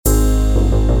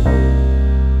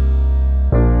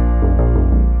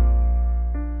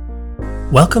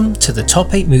Welcome to the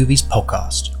Top 8 Movies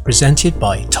podcast, presented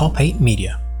by Top 8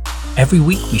 Media. Every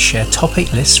week we share top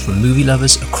 8 lists from movie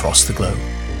lovers across the globe.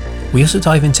 We also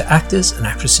dive into actors and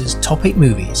actresses' top 8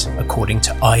 movies according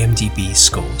to IMDb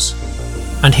scores.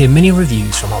 And hear mini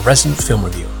reviews from our resident film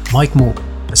reviewer, Mike Morgan,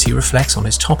 as he reflects on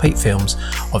his top 8 films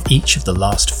of each of the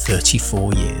last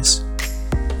 34 years.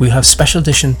 We'll have special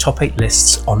edition top 8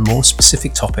 lists on more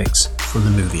specific topics from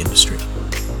the movie industry.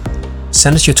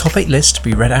 Send us your top 8 list to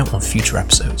be read out on future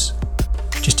episodes.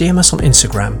 Just DM us on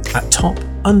Instagram at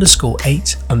top_8_media.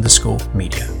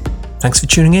 Thanks for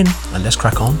tuning in, and let's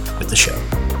crack on with the show.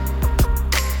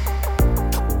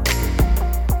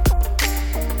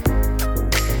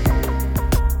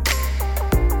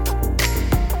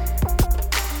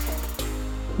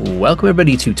 Welcome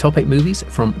everybody to Top 8 Movies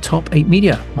from Top 8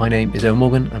 Media. My name is Owen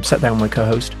Morgan. I'm sat down with my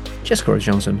co-host, Jessica Rose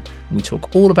Johnson, and we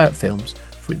talk all about films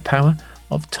through the power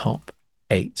of Top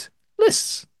 8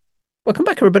 lists. Welcome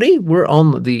back, everybody. We're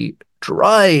on the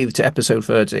drive to episode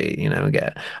 30. We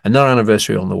get another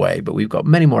anniversary on the way, but we've got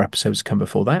many more episodes to come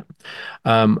before that.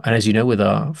 And as you know, with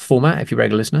our format, if you're a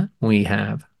regular listener, we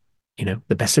have,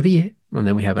 the best of a year, and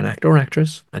then we have an actor or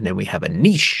actress, and then we have a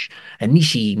niche,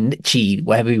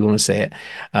 whatever you want to say it.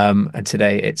 And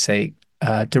today it's a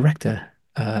director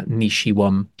niche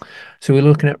one. So we're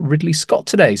looking at Ridley Scott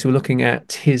today. So we're looking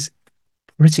at his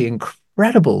pretty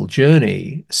incredible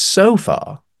journey so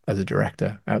far as a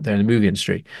director out there in the movie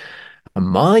industry. And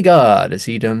my God, has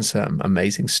he done some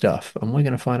amazing stuff. And we're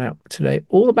going to find out today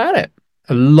all about it.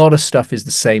 A lot of stuff is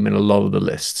the same in a lot of the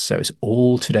lists. So it's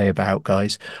all today about,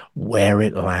 guys, where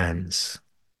it lands.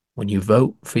 When you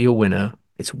vote for your winner,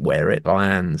 it's where it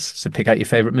lands. So pick out your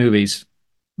favorite movies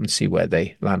and see where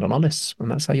they land on our lists.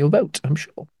 And that's how you'll vote, I'm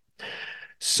sure.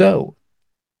 So,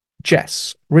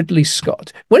 Jess, Ridley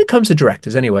Scott. When it comes to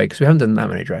directors, anyway, because we haven't done that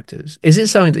many directors, is it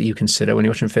something that you consider when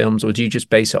you're watching films, or do you just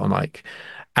base it on like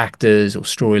actors or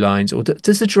storylines, or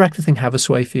does the director thing have a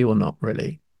sway for you, or not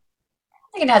really?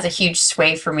 I think it has a huge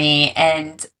sway for me,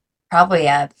 and probably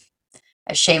a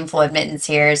shameful admittance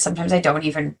here. Sometimes I don't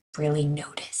even really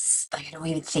notice. Like, I don't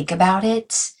even think about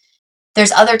it.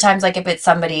 There's other times, like if it's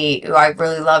somebody who I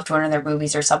really loved one of their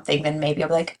movies or something, then maybe I'll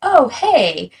be like, oh,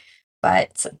 hey.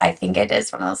 But I think it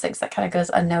is one of those things that kind of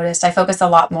goes unnoticed. I focus a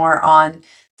lot more on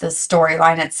the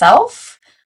storyline itself.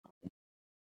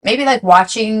 Maybe like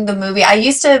watching the movie. I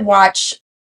used to watch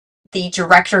the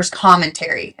director's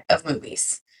commentary of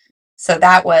movies. So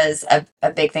that was a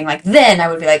big thing. Like then I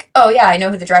would be like, oh yeah, I know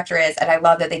who the director is, and I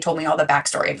love that they told me all the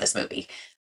backstory of this movie.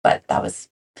 But that was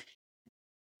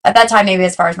at that time maybe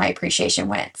as far as my appreciation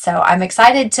went. So I'm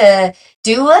excited to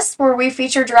do lists where we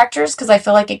feature directors because I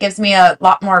feel like it gives me a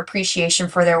lot more appreciation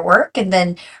for their work, and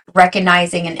then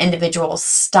recognizing an individual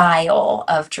style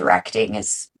of directing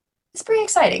is pretty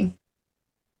exciting.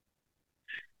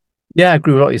 Yeah, I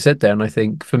agree with what you said there. And I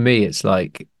think for me, it's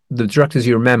like the directors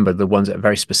you remember, the ones that are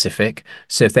very specific.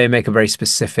 So if they make a very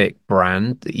specific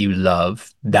brand that you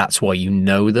love, that's why you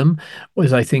know them.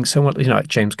 Whereas I think someone, like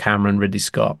James Cameron, Ridley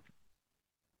Scott,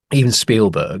 even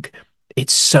Spielberg,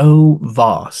 it's so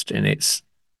vast in its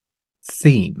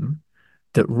theme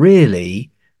that really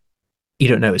you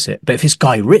don't notice it. But if it's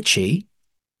Guy Ritchie,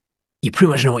 you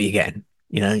pretty much know what you're getting.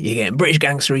 You're getting British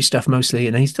gangstery stuff mostly,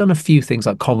 and he's done a few things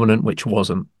like Covenant, which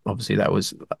wasn't obviously that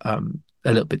was a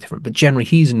little bit different. But generally,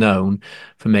 he's known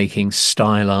for making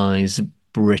stylized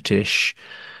British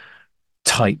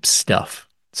type stuff.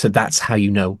 So that's how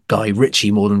you know Guy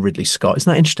Ritchie more than Ridley Scott.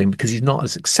 Isn't that interesting? Because he's not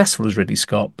as successful as Ridley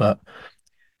Scott, but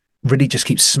really just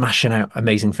keeps smashing out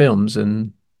amazing films,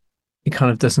 and he kind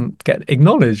of doesn't get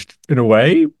acknowledged in a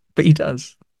way, but he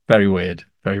does. Very weird.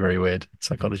 Very, very weird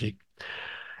psychology.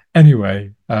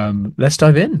 Anyway, let's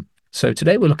dive in. So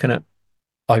today we're looking at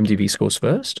IMDb scores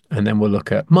first, and then we'll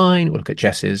look at mine, we'll look at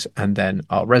Jess's, and then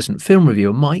our resident film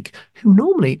reviewer, Mike, who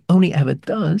normally only ever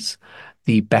does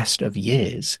the best of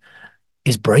years,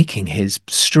 is breaking his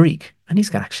streak. And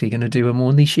he's actually going to do a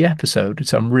more niche episode.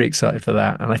 So I'm really excited for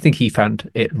that. And I think he found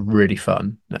it really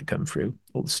fun, like going through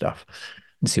all the stuff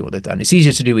and see what they've done. It's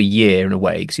easier to do a year in a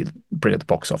way because you bring up the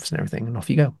box office and everything, and off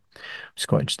you go. It's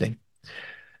quite interesting.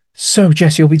 So,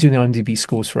 Jess, you'll be doing the IMDb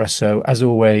scores for us. So, as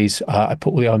always, I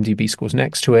put all the IMDb scores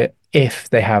next to it. If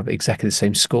they have exactly the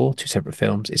same score, two separate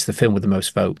films, it's the film with the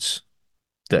most votes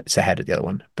that's ahead of the other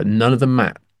one. But none of them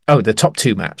match. Oh, the top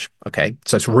two match. Okay.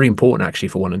 So it's really important actually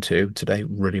for 1 and 2 today.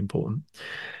 Really important.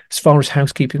 As far as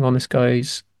housekeeping on this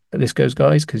goes,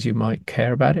 because you might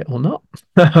care about it or not.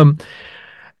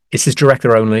 It says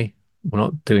director only. We're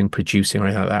not doing producing or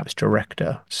anything like that. It's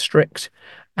director strict.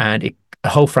 And a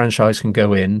whole franchise can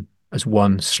go in as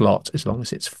one slot as long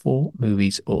as it's 4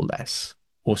 movies or less.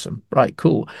 Awesome. Right,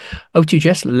 cool. Over to you,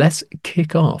 Jess. Let's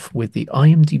kick off with the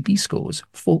IMDb scores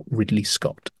for Ridley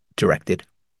Scott directed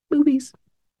movies.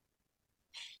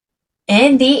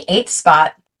 In the eighth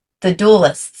spot, The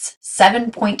Duelists,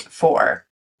 7.4.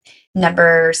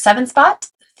 Number seven spot,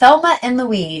 Thelma and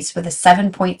Louise with a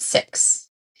 7.6.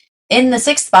 In the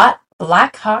sixth spot,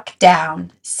 Black Hawk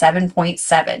Down,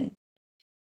 7.7.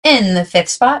 In the fifth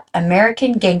spot,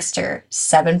 American Gangster,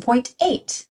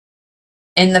 7.8.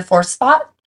 In the fourth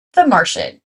spot, The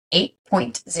Martian,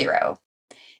 8.0.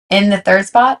 In the third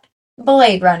spot,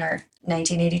 Blade Runner,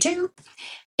 1982,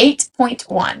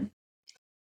 8.1.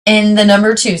 In the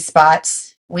number two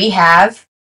spot, we have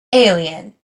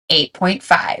Alien,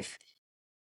 8.5.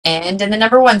 And in the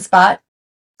number one spot,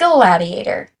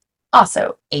 Gladiator,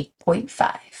 also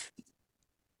 8.5.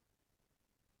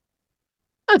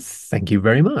 Thank you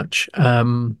very much.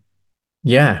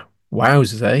 Yeah,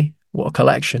 wowzers, eh? What a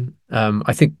collection.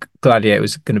 I think Gladiator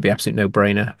was going to be absolute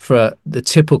no-brainer for the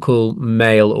typical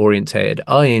male-orientated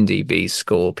IMDb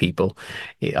score people.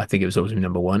 I think it was always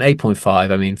number one,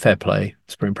 8.5. I mean, fair play.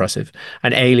 It's pretty impressive.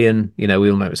 And Alien, we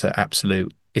all know it's an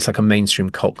absolute, it's like a mainstream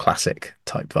cult classic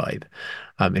type vibe,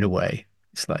 in a way.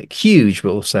 It's like huge,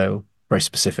 but also very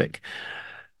specific.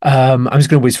 I'm just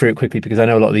going to whiz through it quickly because I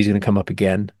know a lot of these are going to come up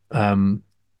again.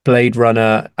 Blade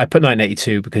Runner, I put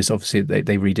 1982 because obviously they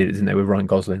redid it, didn't they, with Ryan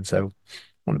Gosling? So I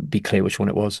want to be clear which one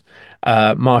it was.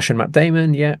 Martian, Matt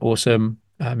Damon, yeah, awesome.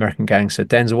 American Gangster,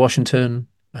 Denzel Washington,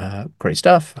 great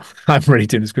stuff. I'm really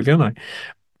doing this quickly, aren't I?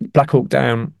 Black Hawk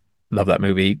Down, love that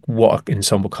movie. What an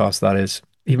ensemble cast that is.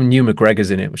 Even Hugh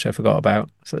McGregor's in it, which I forgot about.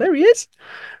 So there he is.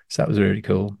 So that was really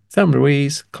cool. Thelma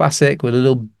Louise, classic with a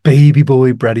little baby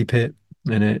boy Brady Pitt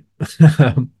in it,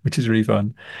 which is really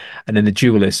fun. And then The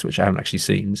Duelist, which I haven't actually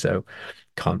seen, so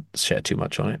can't share too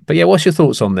much on it. But yeah, what's your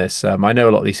thoughts on this? I know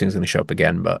a lot of these things are going to show up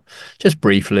again, but just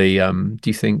briefly, do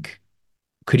you think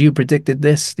could you have predicted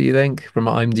this? Do you think from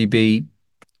an IMDb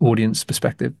audience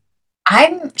perspective?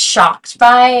 I'm shocked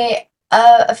by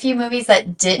a few movies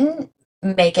that didn't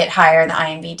make it higher in the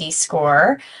IMDb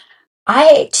score.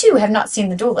 I too have not seen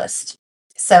The Duelist,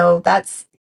 so that's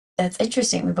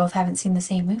interesting. We both haven't seen the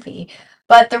same movie,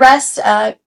 but the rest,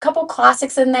 a couple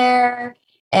classics in there,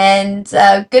 and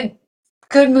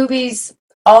good movies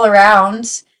all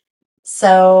around.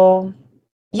 So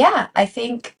yeah, I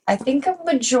think a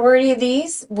majority of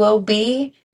these will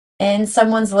be in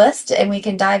someone's list, and we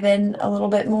can dive in a little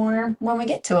bit more when we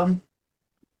get to them.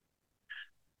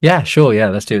 Yeah, sure. Yeah,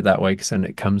 let's do it that way because then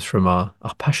it comes from our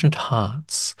passionate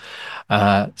hearts.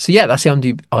 So yeah, that's the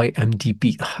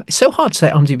IMDb. It's so hard to say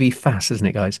IMDb fast, isn't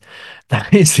it, guys?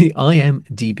 That is the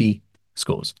IMDb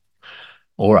scores.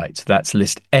 All right, so that's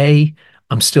list A.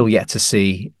 I'm still yet to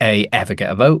see A ever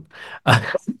get a vote. Uh,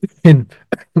 in,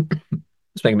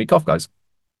 it's making me cough, guys.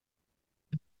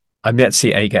 I'm yet to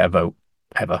see A get a vote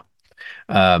ever.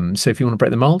 So if you want to break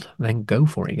the mold, then go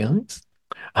for it, guys.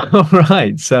 All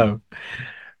right, so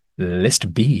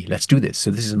list B. Let's do this.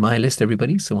 So this is my list,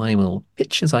 everybody. So I will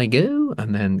pitch as I go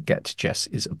and then get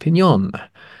Jess's opinion.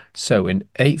 So in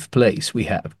eighth place, we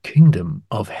have Kingdom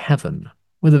of Heaven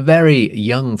with a very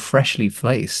young, freshly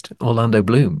faced Orlando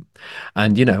Bloom.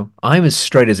 And, I'm as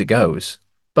straight as it goes.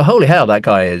 But holy hell, that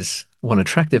guy is one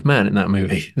attractive man in that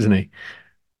movie, isn't he?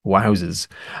 Wowzers.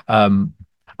 Um,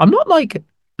 I'm not like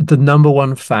the number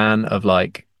one fan of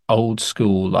like old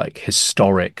school, like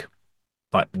historic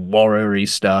like warrior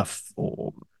stuff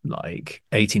or like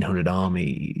 1800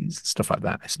 armies, stuff like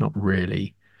that. It's not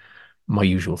really my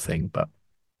usual thing, but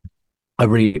I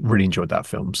really, really enjoyed that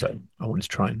film. So I wanted to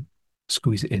try and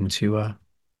squeeze it into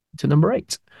to number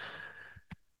eight.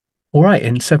 All right,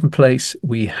 in seventh place,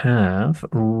 we have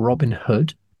Robin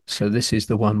Hood. So this is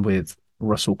the one with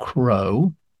Russell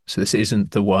Crowe. So this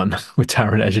isn't the one with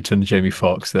Taron Egerton and Jamie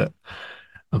Foxx that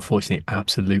unfortunately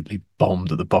absolutely bombed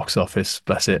at the box office.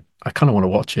 Bless it. I kind of want to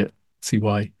watch it, see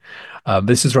why.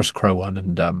 This is Russell Crowe one,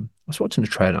 and I was watching the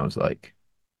trailer and I was like,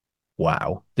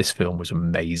 wow, this film was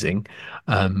amazing.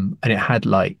 And it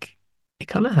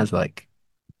kind of has like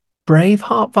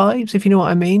Braveheart vibes, if you know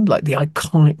what I mean, like the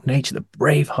iconic nature that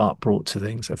Braveheart brought to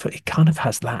things. I feel it kind of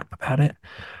has that about it.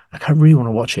 Like I really want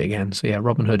to watch it again. So yeah,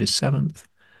 Robin Hood is seventh.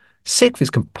 Sixth is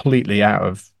completely out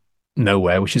of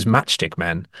nowhere, which is Matchstick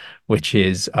Men, which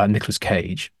is Nicolas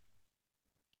Cage,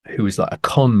 who is like a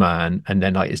con man, and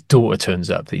then like his daughter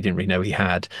turns up that he didn't really know he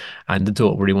had, and the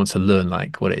daughter really wants to learn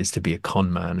like what it is to be a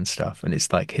con man and stuff. And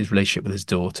it's like his relationship with his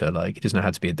daughter, like he doesn't know how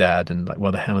to be a dad, and like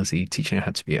what the hell is he teaching her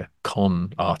how to be a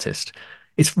con artist?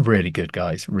 It's really good,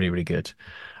 guys, really, really good.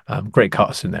 Great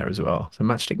cast in there as well. So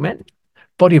Matchstick Men.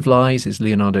 Body of Lies is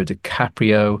Leonardo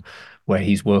DiCaprio, where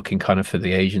he's working kind of for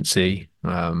the agency.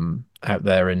 out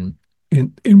there in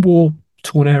war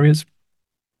torn areas.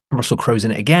 Russell Crowe's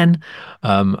in it again,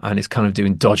 and is kind of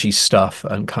doing dodgy stuff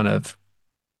and kind of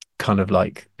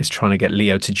like is trying to get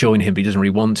Leo to join him, but he doesn't really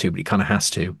want to, but he kind of has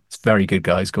to. It's very good,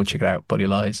 guys. Go check it out. Body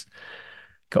Lies.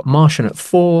 Got Martian at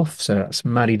fourth, so that's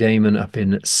Matty Damon up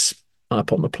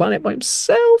on the planet by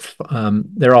himself.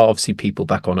 There are obviously people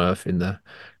back on Earth in the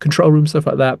control room, stuff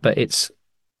like that, but it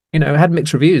had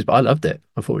mixed reviews, but I loved it.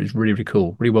 I thought it was really, really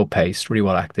cool, really well paced, really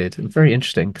well acted, and very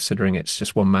interesting considering it's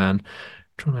just one man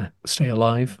trying to stay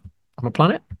alive on a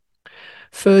planet.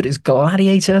 Third is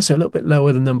Gladiator, so a little bit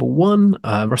lower than number one.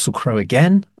 Russell Crowe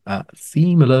again.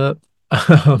 Theme alert.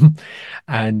 Um,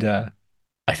 and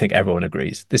I think everyone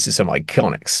agrees this is some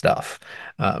iconic stuff.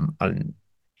 And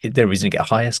the reason to get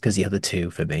highest because the other two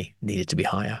for me needed to be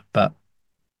higher. But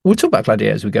we'll talk about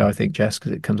Gladiator as we go, I think, Jess,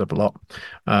 because it comes up a lot.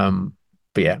 Um,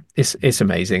 but yeah, it's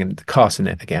amazing, and the cast in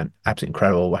it again, absolutely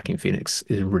incredible. Joaquin Phoenix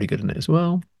is really good in it as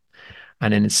well.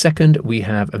 And then in second, we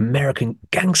have American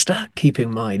Gangster,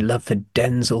 keeping my love for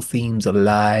Denzel themes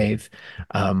alive.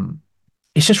 Um,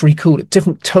 it's just really cool.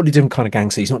 Different, totally different kind of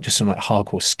gangster. He's not just some like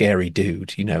hardcore scary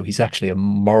dude. He's actually a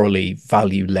morally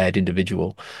value-led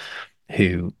individual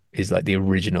who is like the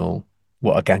original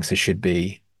what a gangster should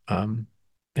be. In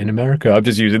America, I'm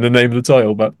just using the name of the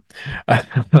title, but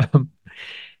um,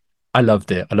 I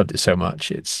loved it. I loved it so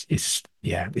much. It's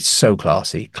yeah, it's so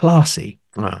classy. Classy.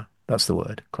 That's the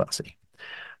word. Classy.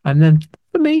 And then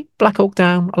for me, Black Hawk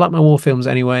Down. I like my war films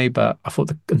anyway, but I thought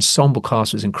the ensemble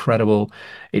cast was incredible.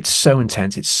 It's so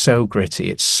intense. It's so gritty.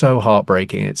 It's so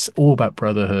heartbreaking. It's all about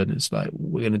brotherhood. It's like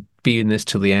we're going to be in this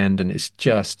till the end, and it's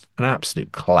just an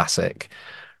absolute classic.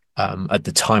 At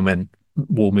the time when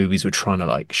war movies were trying to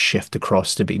like shift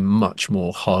across to be much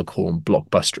more hardcore and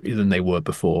blockbustery than they were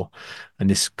before,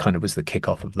 and this kind of was the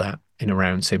kickoff of that in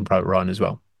around Saving Private Ryan as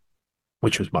well,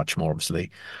 which was much more obviously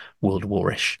World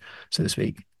War-ish, so to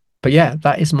speak. But yeah,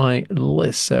 that is my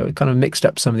list. So it kind of mixed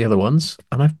up some of the other ones,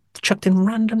 and I've chucked in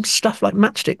random stuff like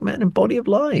Matchstick Men and Body of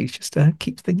Lies just to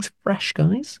keep things fresh,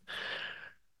 guys.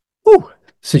 Oh,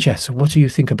 so Jess, what do you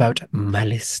think about my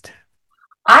list?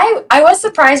 I was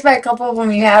surprised by a couple of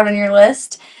them you had on your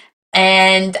list,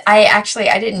 and I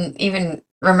didn't even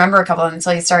remember a couple of them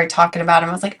until you started talking about them.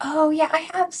 I was like, oh yeah, I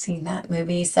have seen that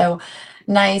movie. So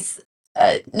nice,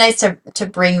 nice to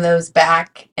bring those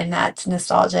back, and that's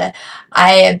nostalgia.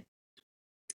 I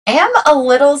am a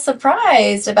little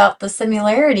surprised about the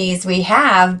similarities we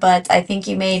have, but I think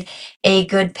you made a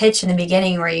good pitch in the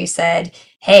beginning where you said,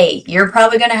 hey, you're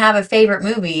probably going to have a favorite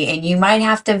movie and you might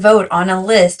have to vote on a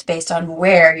list based on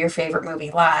where your favorite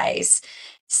movie lies.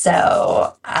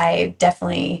 So I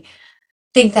definitely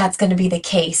think that's going to be the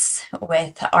case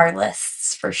with our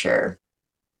lists for sure.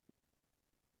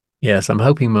 Yes, I'm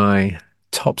hoping my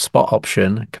top spot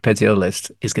option compared to the other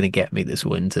list is going to get me this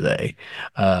win today.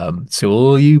 So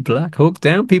all you Black Hawk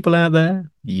Down people out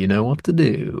there, you know what to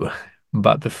do.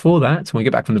 But before that, when we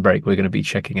get back from the break, we're going to be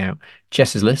checking out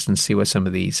Jess's list and see where some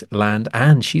of these land.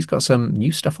 And she's got some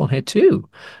new stuff on here too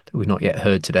that we've not yet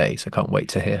heard today. So I can't wait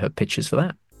to hear her pitches for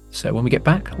that. So when we get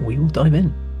back, we will dive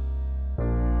in.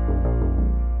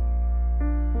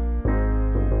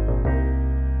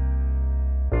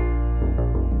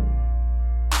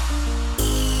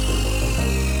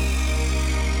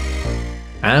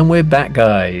 And we're back,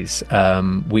 guys.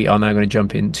 We are now going to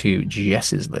jump into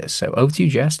Jess's list. So over to you,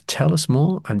 Jess. Tell us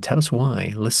more and tell us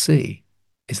why. Let's see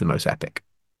is the most epic.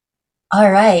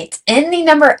 All right. In the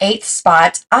number eighth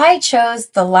spot, I chose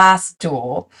The Last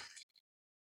Duel.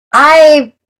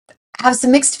 I have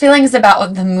some mixed feelings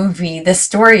about the movie. The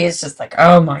story is just like,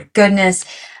 oh my goodness.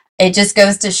 It just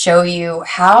goes to show you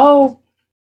how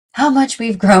much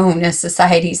we've grown as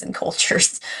societies and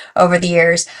cultures over the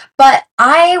years. But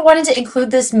I wanted to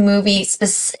include this movie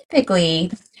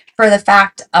specifically for the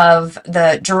fact of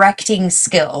the directing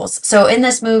skills. So in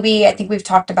this movie, I think we've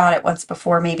talked about it once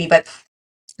before maybe, but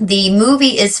the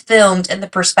movie is filmed in the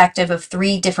perspective of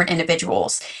three different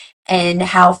individuals and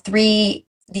how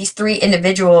these three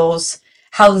individuals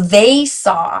how they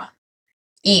saw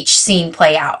each scene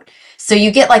play out. So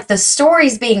you get like the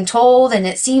stories being told and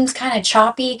it seems kind of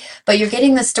choppy, but you're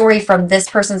getting the story from this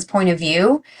person's point of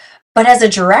view. But as a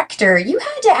director, you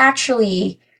had to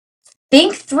actually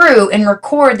think through and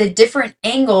record the different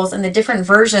angles and the different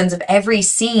versions of every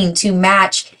scene to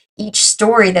match each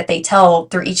story that they tell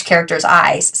through each character's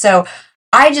eyes. So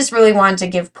I just really wanted to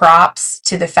give props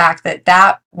to the fact that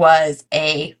that was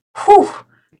a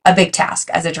big task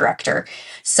as a director.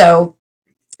 So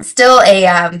still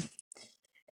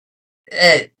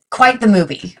quite the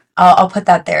movie. I'll put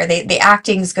that there. The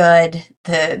acting's good.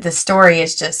 The story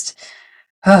is just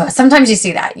Sometimes you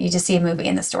see that. You just see a movie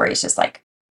and the story is just like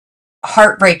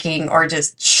heartbreaking or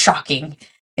just shocking.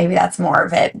 Maybe that's more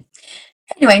of it.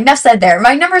 Anyway, enough said there.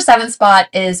 My number seven spot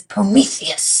is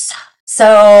Prometheus.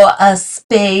 So, a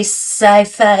space sci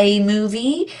fi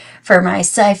movie for my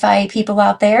sci fi people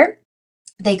out there.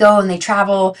 They go and they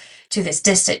travel to this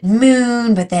distant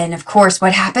moon, but then, of course,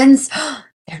 what happens?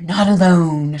 They're not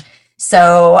alone.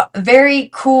 So, very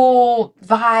cool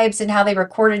vibes and how they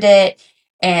recorded it,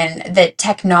 and the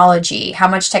technology, how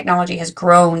much technology has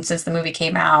grown since the movie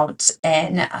came out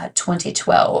in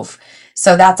 2012.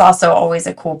 So, that's also always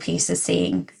a cool piece of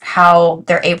seeing how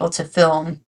they're able to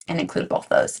film and include both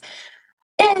those.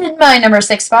 In my number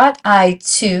six spot, I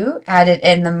too added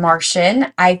in The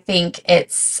Martian. I think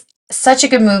it's such a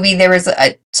good movie. There was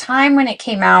a time when it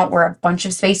came out where a bunch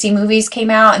of spacey movies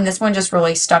came out, and this one just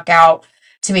really stuck out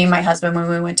to me and my husband when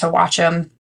we went to watch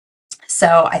them.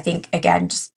 So I think, again,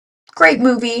 just great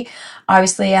movie.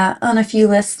 Obviously, on a few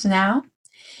lists now.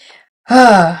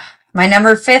 My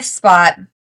number fifth spot,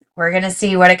 we're going to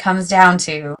see what it comes down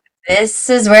to.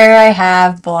 This is where I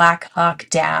have Black Hawk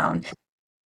Down.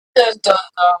 Dun, dun,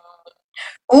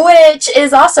 dun. Which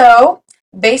is also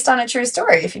based on a true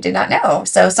story, if you did not know.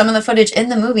 So some of the footage in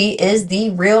the movie is the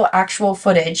real actual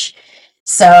footage.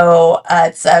 So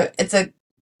it's a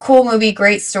cool movie,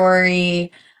 great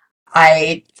story.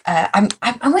 I'm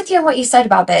with you on what you said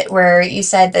about that, where you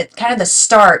said that kind of the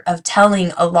start of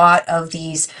telling a lot of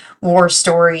these war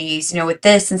stories, with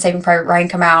this and Saving Private Ryan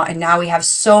come out, and now we have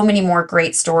so many more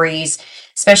great stories,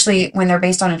 especially when they're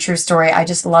based on a true story. I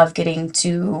just love getting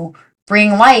to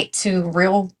bring light to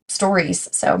real stories.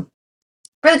 So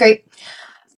really great.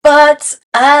 But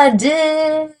I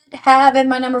did have in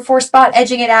my number four spot,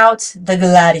 edging it out, The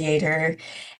Gladiator.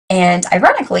 And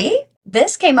ironically,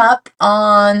 this came up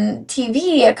on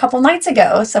TV a couple nights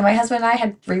ago. So my husband and I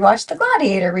had rewatched The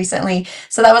Gladiator recently.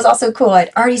 So that was also cool.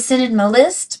 I'd already sent in my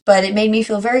list, but it made me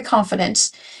feel very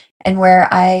confident in where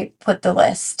I put the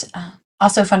list.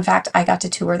 Also, fun fact, I got to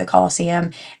tour the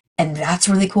Coliseum. And that's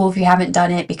really cool if you haven't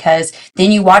done it, because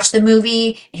then you watch the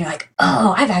movie and you're like,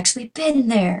 oh, I've actually been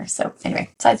there. So, anyway,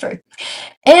 side story.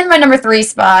 And my number three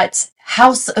spot,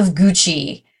 House of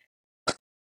Gucci.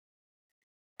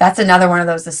 That's another one of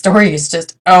those. The story is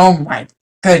just, oh my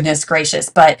goodness gracious,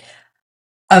 but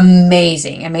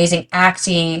amazing, amazing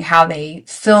acting, how they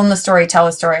film the story, tell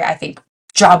the story. I think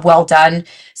job well done.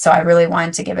 So I really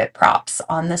wanted to give it props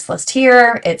on this list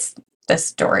here. It's the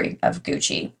story of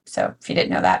Gucci. So if you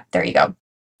didn't know that, there you go.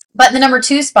 But in the number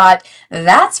two spot,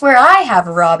 that's where I have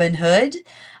Robin Hood.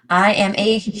 I am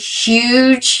a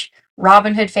huge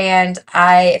Robin Hood fan.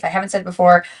 If I haven't said it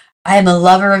before, I am a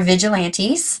lover of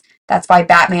vigilantes. That's why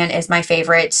Batman is my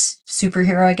favorite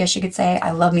superhero, I guess you could say.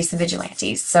 I love me some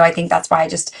vigilantes. So I think that's why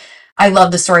I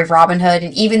love the story of Robin Hood.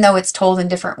 And even though it's told in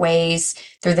different ways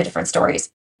through the different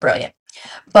stories, brilliant.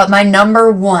 But my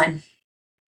number one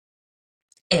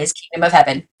is Kingdom of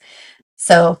Heaven.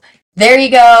 So there you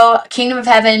go. Kingdom of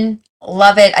Heaven.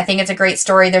 Love it. I think it's a great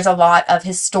story. There's a lot of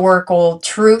historical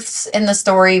truths in the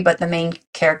story, but the main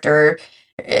character,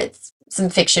 it's some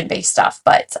fiction based stuff.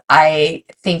 But I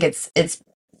think it's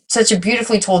such a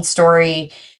beautifully told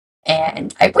story,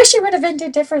 and I wish it would have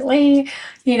ended differently,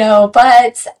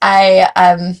 but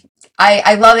I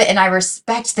love it, and I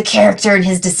respect the character and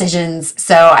his decisions.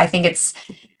 So I think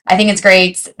it's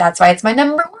great. That's why it's my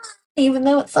number one, even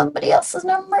though it's somebody else's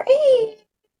number eight.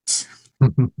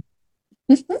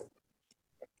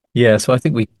 Yeah, so I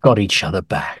think we got each other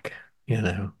back.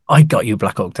 I got you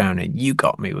Black Hawk Down and you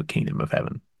got me with Kingdom of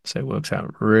Heaven. So it works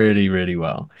out really, really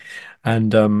well.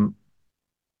 And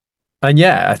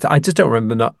yeah, I just don't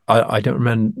remember I don't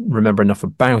remember enough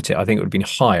about it. I think it would have been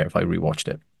higher if I rewatched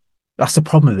it. That's the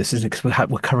problem with this, isn't it? Because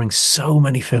we're covering so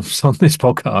many films on this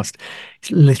podcast.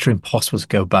 It's literally impossible to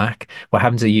go back. We're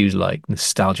having to use like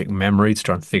nostalgic memory to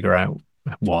try and figure out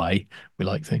why we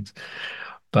like things.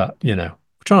 But, we're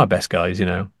trying our best, guys.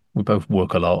 We both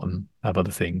work a lot and have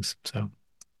other things. So,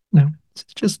 no,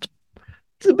 it's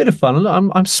a bit of fun.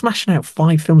 I'm smashing out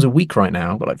 5 films a week right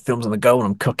now. I've got like films on the go and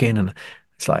I'm cooking, and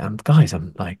it's like,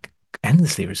 I'm like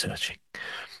endlessly researching.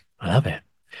 I love it.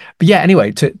 But yeah,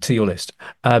 anyway, to your list.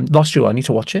 Lost Jewel, I need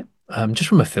to watch it. Just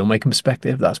from a filmmaking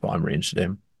perspective, that's what I'm really interested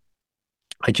in.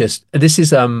 This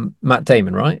is Matt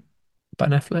Damon, right? By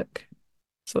Netflix.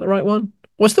 Is that the right one?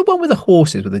 What's the one with the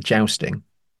horses with the jousting?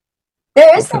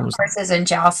 There is What some film was that? horses and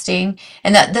jousting,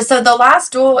 and so the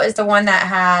last duel is the one that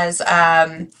has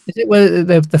Is it where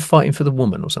they're fighting for the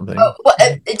woman or something? well,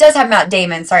 it does have Matt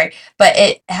Damon, sorry, but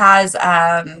it has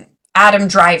Adam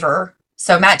Driver.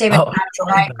 So Matt Damon Oh, and Adam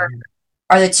Driver. Driver Yeah.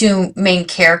 are the two main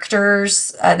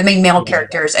characters, the main male Yeah.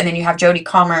 characters, and then you have Jodie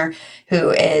Comer, who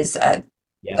is the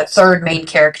Yes. third main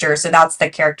character. So that's the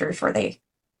characters where they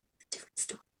different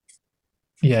story.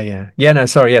 Yeah, yeah, yeah. No,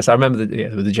 sorry. Yes, I remember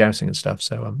with the jousting and stuff.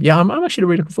 So, yeah, I'm actually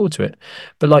really looking forward to it.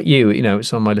 But like you,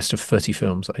 it's on my list of 30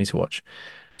 films that I need to watch.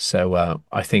 So,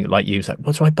 I think like you, it's like,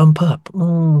 what do I bump up?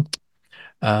 Why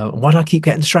do I keep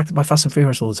getting distracted by Fast and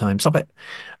Furious all the time? Stop it.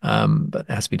 But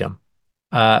it has to be done.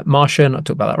 Martian, I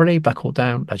talked about that already. Black Hawk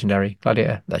Down, legendary.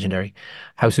 Gladiator, legendary.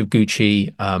 House of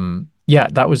Gucci. Yeah,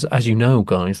 that was, as you know,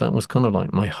 guys, that was kind of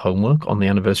like my homework on the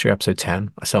anniversary episode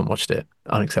 10. I still haven't watched it.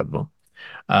 Unacceptable.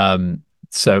 Um,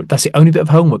 so that's the only bit of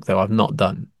homework though I've not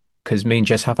done because me and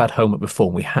Jess have had homework before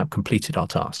and we have completed our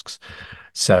tasks.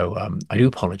 So I do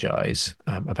apologize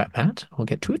about that. I'll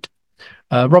get to it.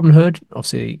 Robin Hood,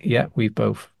 obviously, yeah, we've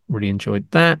both really enjoyed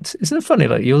that. Isn't it funny?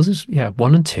 Like yours is, yeah,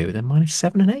 one and two, then mine is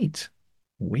seven and eight.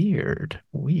 Weird,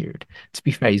 weird. To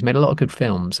be fair, he's made a lot of good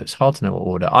films. So it's hard to know what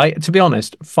order. To be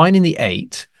honest, finding the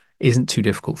eight isn't too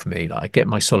difficult for me. Like I get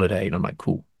my solid eight, and I'm like,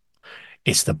 cool.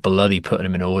 It's the bloody putting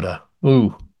them in order.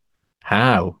 Ooh,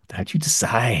 how? How'd you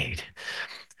decide?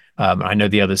 I know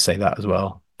the others say that as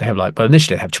well. They have like, but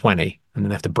initially they have 20 and then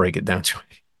they have to break it down to 20.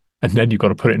 And then you've got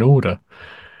to put it in order.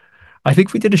 I think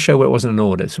if we did a show where it wasn't in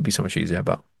order, this would be so much easier,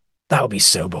 but that would be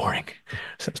so boring.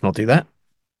 So let's not do that.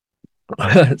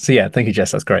 So yeah, thank you,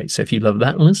 Jess. That's great. So if you love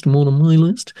that list more than my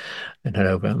list, then head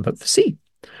over and vote for C.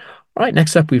 All right,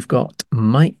 next up, we've got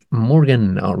Mike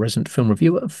Morgan, our resident film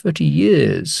reviewer of 30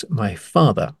 years, my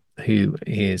father, who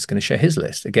is going to share his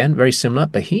list. Again, very similar,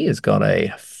 but he has got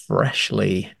a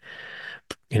freshly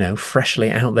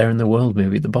out there in the world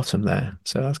movie at the bottom there.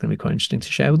 So that's going to be quite interesting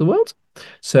to share with the world.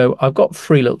 So I've got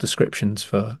three little descriptions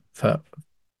for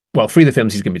three of the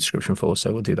films he's giving me a description for,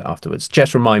 so we'll do that afterwards.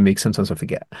 Just remind me, 'cause sometimes I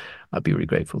forget. I'd be really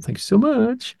grateful. Thank you so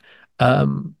much.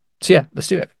 So yeah, let's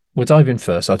do it. We'll dive in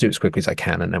first. I'll do it as quickly as I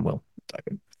can, and then we'll dive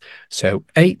in. So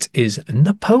eight is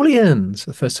Napoleon.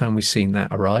 So the first time we've seen that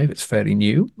arrive. It's fairly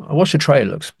new. I watched the trailer.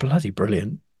 It looks bloody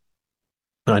brilliant.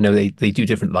 And I know they do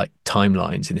different like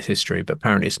timelines in his history, but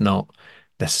apparently it's not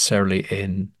necessarily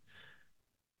in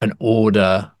an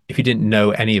order. If you didn't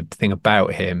know anything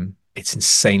about him, it's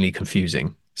insanely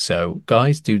confusing. So,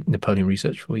 guys, do Napoleon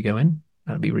research before you go in.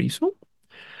 That'd be really useful.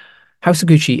 House of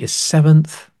Gucci is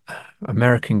seventh.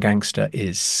 American Gangster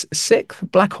is sixth.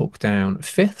 Black Hawk Down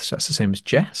fifth. So that's the same as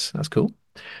Jess. That's cool.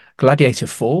 Gladiator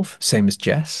fourth, same as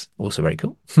Jess. Also very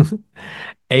cool.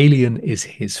 Alien is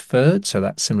his third. So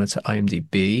that's similar to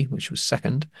IMDb, which was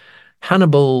second.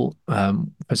 Hannibal,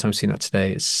 first time I've seen that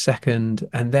today, is second.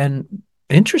 And then,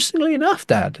 interestingly enough,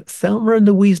 Dad, Thelma and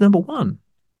Louise number one.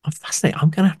 I'm fascinated.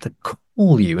 I'm going to have to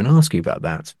call you and ask you about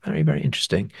that. It's very, very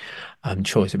interesting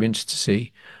choice. I'd be interested to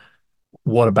see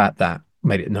what about that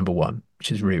made it number one,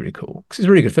 which is really, really cool because it's a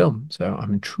really good film. So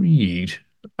I'm intrigued.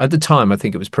 At the time, I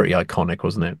think it was pretty iconic,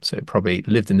 wasn't it? So it probably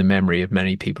lived in the memory of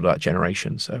many people of that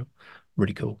generation. So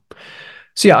really cool.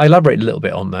 So yeah, I elaborated a little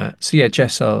bit on that. So yeah,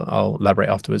 Jess, I'll elaborate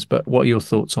afterwards. But what are your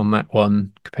thoughts on that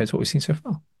one compared to what we've seen so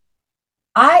far?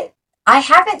 I I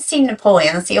haven't seen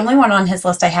Napoleon. That's the only one on his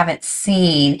list I haven't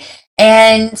seen.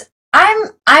 And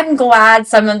I'm glad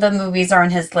some of the movies are on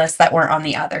his list that weren't on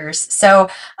the others. So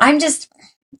I'm just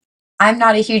I'm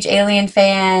not a huge Alien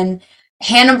fan.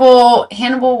 Hannibal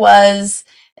was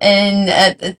in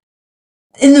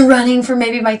in the running for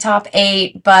maybe my top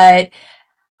 8, but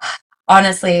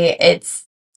honestly, it's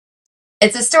a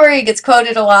story, it gets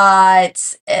quoted a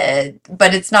lot,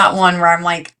 but it's not one where I'm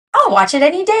like, I'll watch it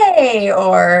any day,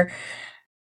 or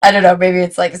I don't know, maybe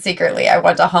it's like secretly I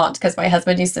want to haunt because my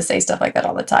husband used to say stuff like that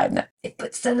all the time. That it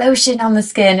puts the lotion on the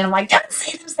skin, and I'm like, don't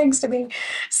say those things to me.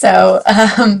 So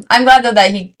I'm glad though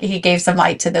that he gave some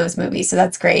light to those movies. So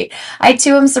that's great. I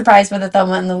too am surprised with the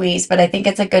Thelma and Louise, but I think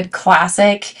it's a good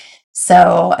classic.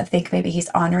 So I think maybe he's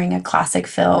honoring a classic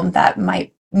film that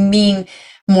might mean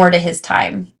more to his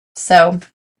time. So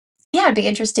yeah, it'd be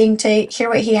interesting to hear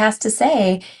what he has to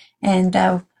say and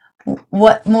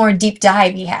what more deep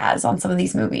dive he has on some of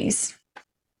these movies.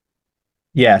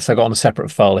 Yes, I got on a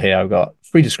separate file here. I've got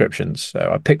three descriptions.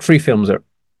 So I picked three films that,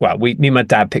 well, me and my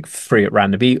dad picked three at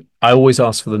random. I always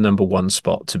ask for the number one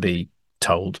spot to be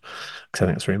told because I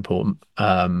think that's very important.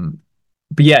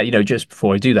 But yeah, just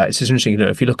before I do that, it's just interesting,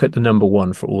 if you look at the number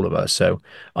one for all of us, so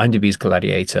IMDb's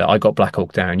Gladiator, I got Black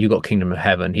Hawk Down, you got Kingdom of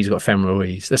Heaven, he's got Femme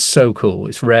Louise. That's so cool.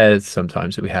 It's rare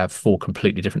sometimes that we have four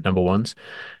completely different number ones.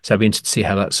 So I'd be interested to see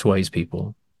how that sways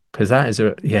people because that is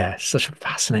such a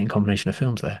fascinating combination of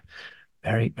films there.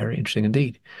 Very, very interesting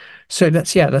indeed. So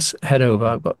let's head over.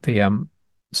 I've got the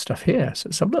stuff here. So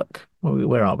let's have a look.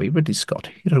 Where are we? Ridley Scott.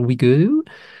 Here we go.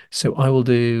 So I'm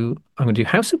going to do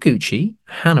House of Gucci,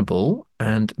 Hannibal,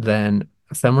 and then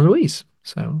Thelma and Louise.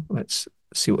 So let's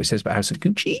see what he says about House of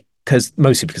Gucci,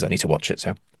 mostly because I need to watch it.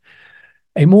 So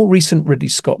a more recent Ridley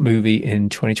Scott movie in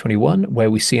 2021, where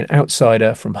we see an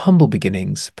outsider from humble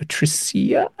beginnings,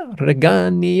 Patricia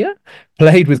Regania,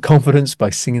 played with confidence by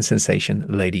singing sensation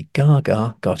Lady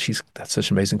Gaga. God, she's that's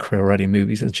such an amazing career already in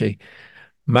movies, isn't she?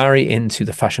 Marry into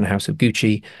the fashion house of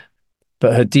Gucci,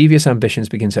 but her devious ambitions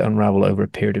begin to unravel over a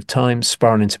period of time,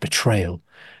 spiraling into betrayal,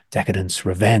 decadence,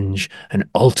 revenge, and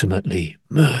ultimately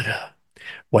murder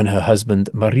when her husband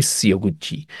Mauricio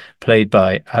Gucci, played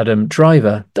by Adam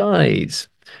Driver, dies.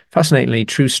 Fascinatingly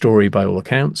true story by all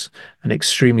accounts, and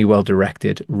extremely well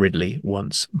directed Ridley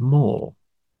once more.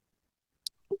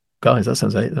 Guys, that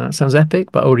sounds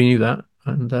epic, but I already knew that,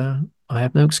 and I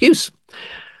have no excuse.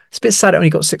 It's a bit sad. It only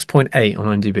got 6.8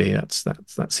 on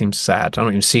IMDb. That seems sad. I don't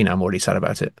even see now. I'm already sad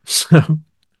about it. So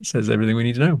it says everything we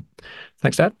need to know.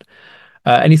 Thanks, Dad.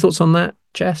 Any thoughts on that,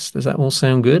 Jess? Does that all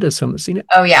sound good as someone that's seen it?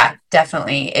 Oh yeah,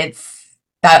 definitely.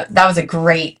 That was a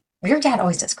great. Your dad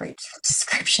always does great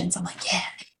descriptions. I'm like, yeah,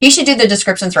 he should do the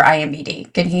descriptions for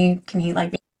IMDb. Can he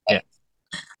like, Yeah.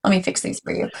 hey, let me fix these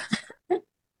for you.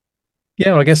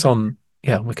 Yeah, well, I guess on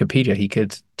Wikipedia he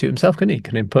could do it himself, couldn't he?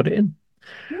 Can input it in.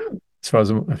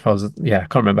 Yeah, I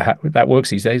can't remember how that works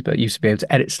these days, but you used to be able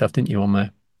to edit stuff, didn't you, on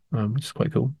there, which is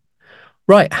quite cool.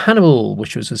 Right, Hannibal,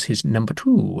 which was his number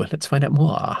two. Let's find out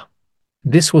more.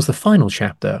 This was the final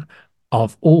chapter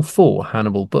of all four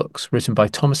Hannibal books, written by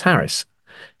Thomas Harris,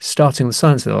 starting The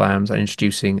Silence of the Lambs and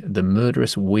introducing the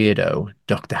murderous weirdo,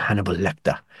 Dr. Hannibal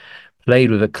Lecter,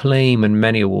 played with acclaim and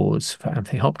many awards for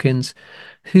Anthony Hopkins,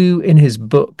 who in his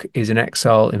book is in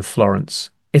exile in Florence,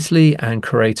 Italy, and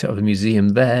curator of the museum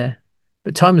there.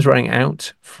 But time is running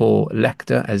out for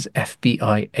Lecter as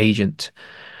FBI agent.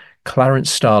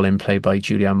 Clarence Starlin, played by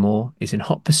Julianne Moore, is in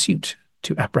hot pursuit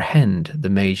to apprehend the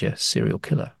major serial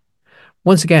killer.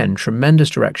 Once again, tremendous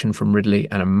direction from Ridley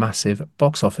and a massive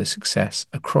box office success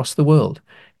across the world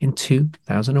in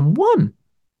 2001.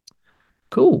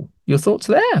 Cool. Your thoughts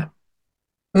there?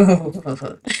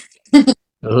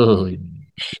 Oh,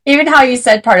 Even how you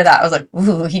said part of that, I was like,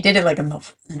 ooh, he did it like in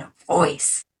a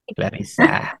voice. let me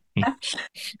say.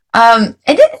 And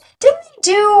didn't he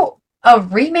do a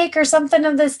remake or something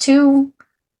of this too?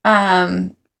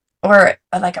 Um, or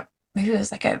like a maybe it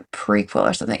was like a prequel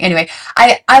or something. Anyway,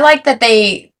 I like that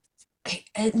this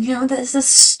is a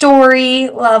story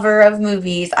lover of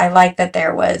movies. I like that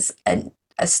there was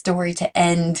a story to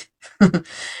end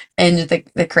end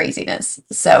the craziness.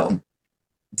 So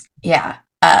yeah,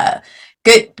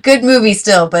 good movie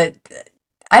still, but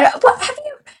I don't. What have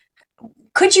you?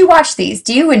 Could you watch these?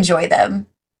 Do you enjoy them?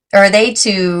 Or are they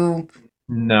too?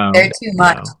 They're No, too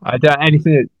much. no. I don't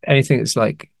anything that's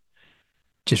like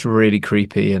just really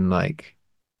creepy and like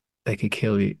they could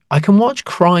kill you. I can watch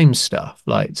crime stuff,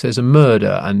 like so there's a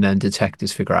murder and then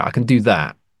detectives figure out. I can do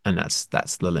that, and that's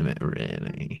the limit,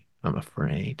 really. I'm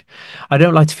afraid. I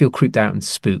don't like to feel creeped out and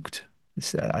spooked.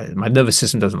 My nervous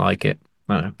system doesn't like it.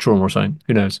 I don't know, trauma or something.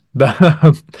 Who knows? But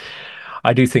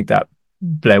I do think that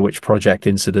Blair Witch Project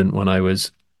incident when I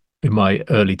was in my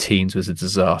early teens was a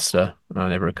disaster, and I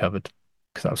never recovered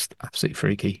because that was absolutely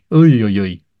freaky. Oy, oy,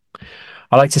 oy.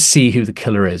 I like to see who the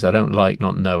killer is. I don't like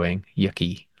not knowing.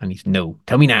 Yucky. I need to know.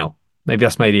 Tell me now. Maybe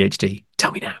that's my ADHD.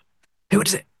 Tell me now. Who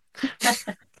is it?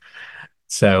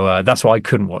 So that's why I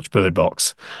couldn't watch Bird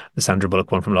Box, the Sandra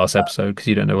Bullock one from last episode, because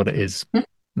you don't know what it is.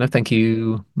 No, thank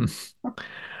you.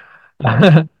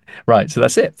 Right, so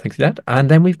that's it. Thank you, Dad.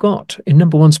 And then we've got in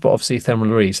number one spot, obviously, Thelma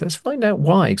and Louise. Let's find out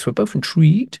why, because we're both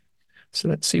intrigued. So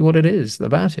let's see what it is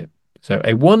about it. So,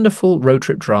 a wonderful road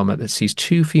trip drama that sees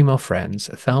two female friends,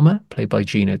 Thelma, played by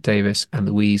Gina Davis, and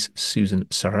Louise Susan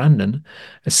Sarandon,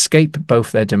 escape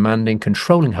both their demanding,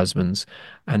 controlling husbands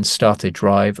and start a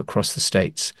drive across the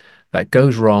states. That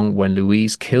goes wrong when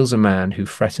Louise kills a man who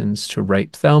threatens to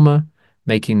rape Thelma,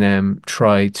 making them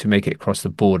try to make it across the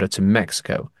border to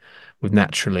Mexico, with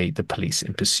naturally the police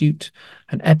in pursuit.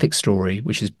 An epic story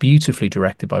which is beautifully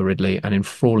directed by Ridley and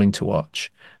enthralling to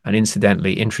watch, and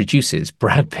incidentally introduces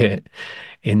Brad Pitt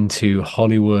into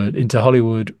Hollywood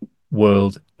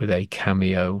world with a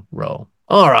cameo role.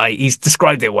 All right, he's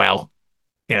described it well.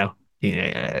 You know,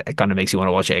 yeah, it kind of makes you want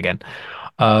to watch it again.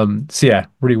 So yeah,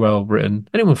 really well written.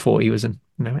 Anyone thought he was an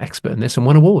expert in this and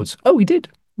won awards? Oh, he did.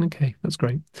 Okay, that's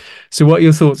great. So, what are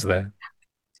your thoughts there?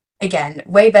 Again,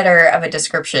 way better of a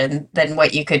description than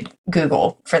what you could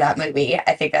Google for that movie.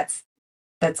 I think that's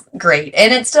great,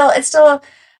 and it's still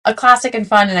a classic and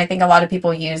fun. And I think a lot of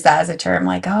people use that as a term,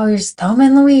 like, "Oh, you're Thelma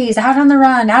and Louise out on the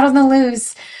run, out on the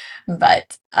loose."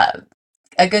 But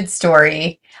a good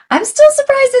story. I'm still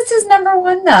surprised it's his number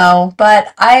one though,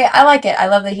 but I like it. I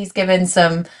love that he's given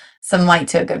some light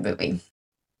to a good movie.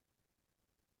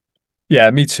 Yeah,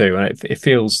 me too. And it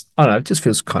feels, I don't know, it just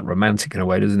feels kind of romantic in a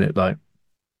way, doesn't it? Like,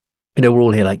 we're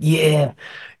all here like, yeah,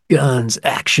 guns,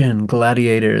 action,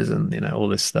 gladiators, and all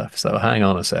this stuff. So hang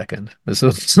on a second. There's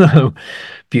also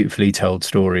beautifully told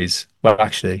stories. Well,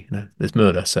 actually, there's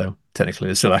murder, so technically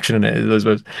there's still action in it, I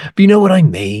suppose. But you know what I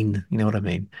mean. You know what I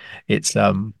mean. It's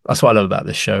that's what I love about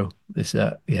this show. Is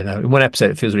in one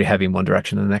episode it feels really heavy in one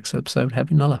direction, and the next episode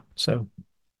heavy in another. So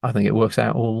I think it works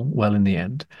out all well in the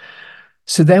end.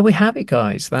 So there we have it,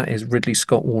 guys. That is Ridley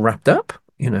Scott all wrapped up.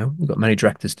 We've got many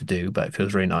directors to do, but it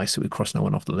feels really nice that we crossed no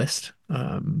one off the list.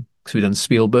 Because we've done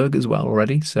Spielberg as well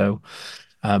already. So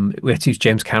we have to use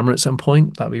James Cameron at some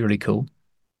point. That'd be really cool.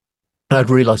 I'd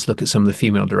really like to look at some of the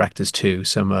female directors too.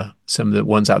 Some of the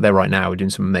ones out there right now are doing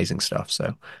some amazing stuff.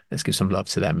 So let's give some love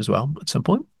to them as well at some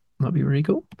point. That'd be really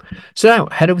cool. So now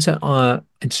head over to our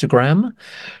Instagram.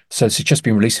 So it's just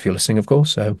been released if you're listening, of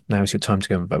course. So now is your time to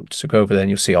go and vote. So go over there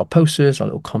and you'll see our posters, our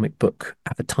little comic book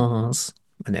avatars,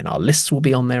 and then our lists will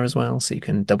be on there as well. So you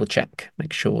can double check,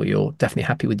 make sure you're definitely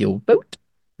happy with your vote.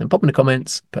 And pop in the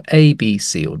comments, put A, B,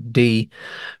 C, or D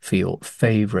for your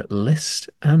favorite list,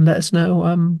 and let us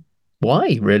know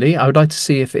why, really. I would like to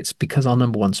see if it's because our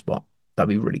number one spot. That'd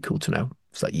be really cool to know.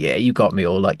 It's like, yeah, you got me,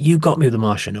 or like, you got me with The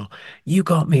Martian, or you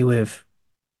got me with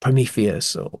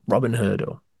Prometheus, or Robin Hood,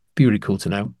 or be really cool to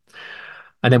know.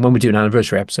 And then when we do an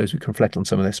anniversary episodes, we can reflect on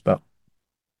some of this. But,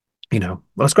 well,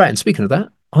 that's great. And speaking of that,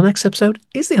 our next episode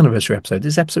is the anniversary episode.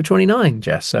 This is episode 29,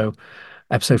 Jess. So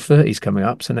episode 30 is coming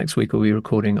up. So next week we'll be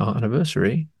recording our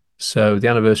anniversary. So the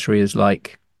anniversary is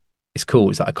like, it's cool.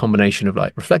 It's like a combination of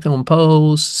like reflecting on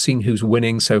polls, seeing who's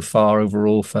winning so far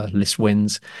overall for list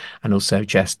wins, and also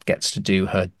Jess gets to do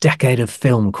her decade of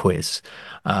film quiz.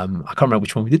 I can't remember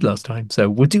which one we did last time, so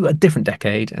we'll do a different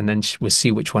decade, and then we'll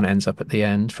see which one ends up at the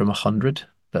end from 100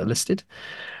 that are listed.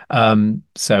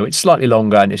 So it's slightly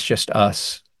longer, and it's just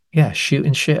us, yeah,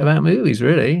 shooting shit about movies.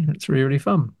 Really, it's really really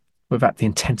fun without the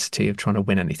intensity of trying to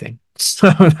win anything.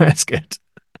 So that's good.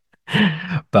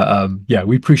 But yeah,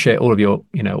 we appreciate all of your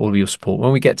support.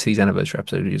 When we get to these anniversary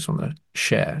episodes, we just want to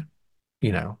share,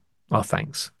 you know, our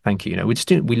thanks. Thank you. We're just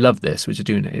doing, we love this. We're just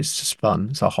doing it. It's just fun.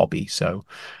 It's our hobby. So,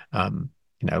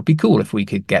 it'd be cool if we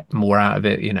could get more out of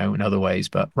it, in other ways.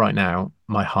 But right now,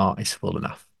 my heart is full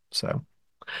enough. So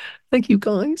thank you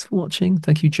guys for watching.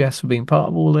 Thank you, Jess, for being part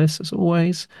of all this as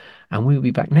always. And we'll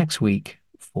be back next week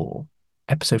for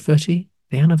episode 30,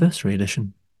 the anniversary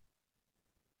edition.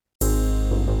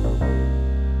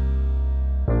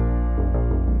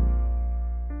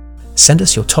 Send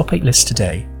us your top 8 list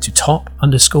today to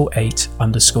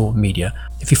top_8_media.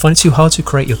 If you find it too hard to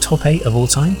create your top 8 of all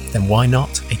time, then why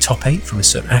not a top 8 from a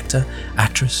certain actor,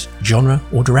 actress, genre,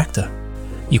 or director?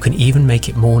 You can even make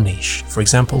it more niche. For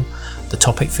example, the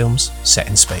top 8 films set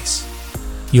in space.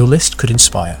 Your list could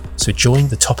inspire, so join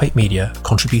the top 8 media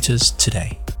contributors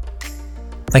today.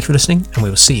 Thank you for listening, and we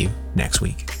will see you next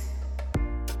week.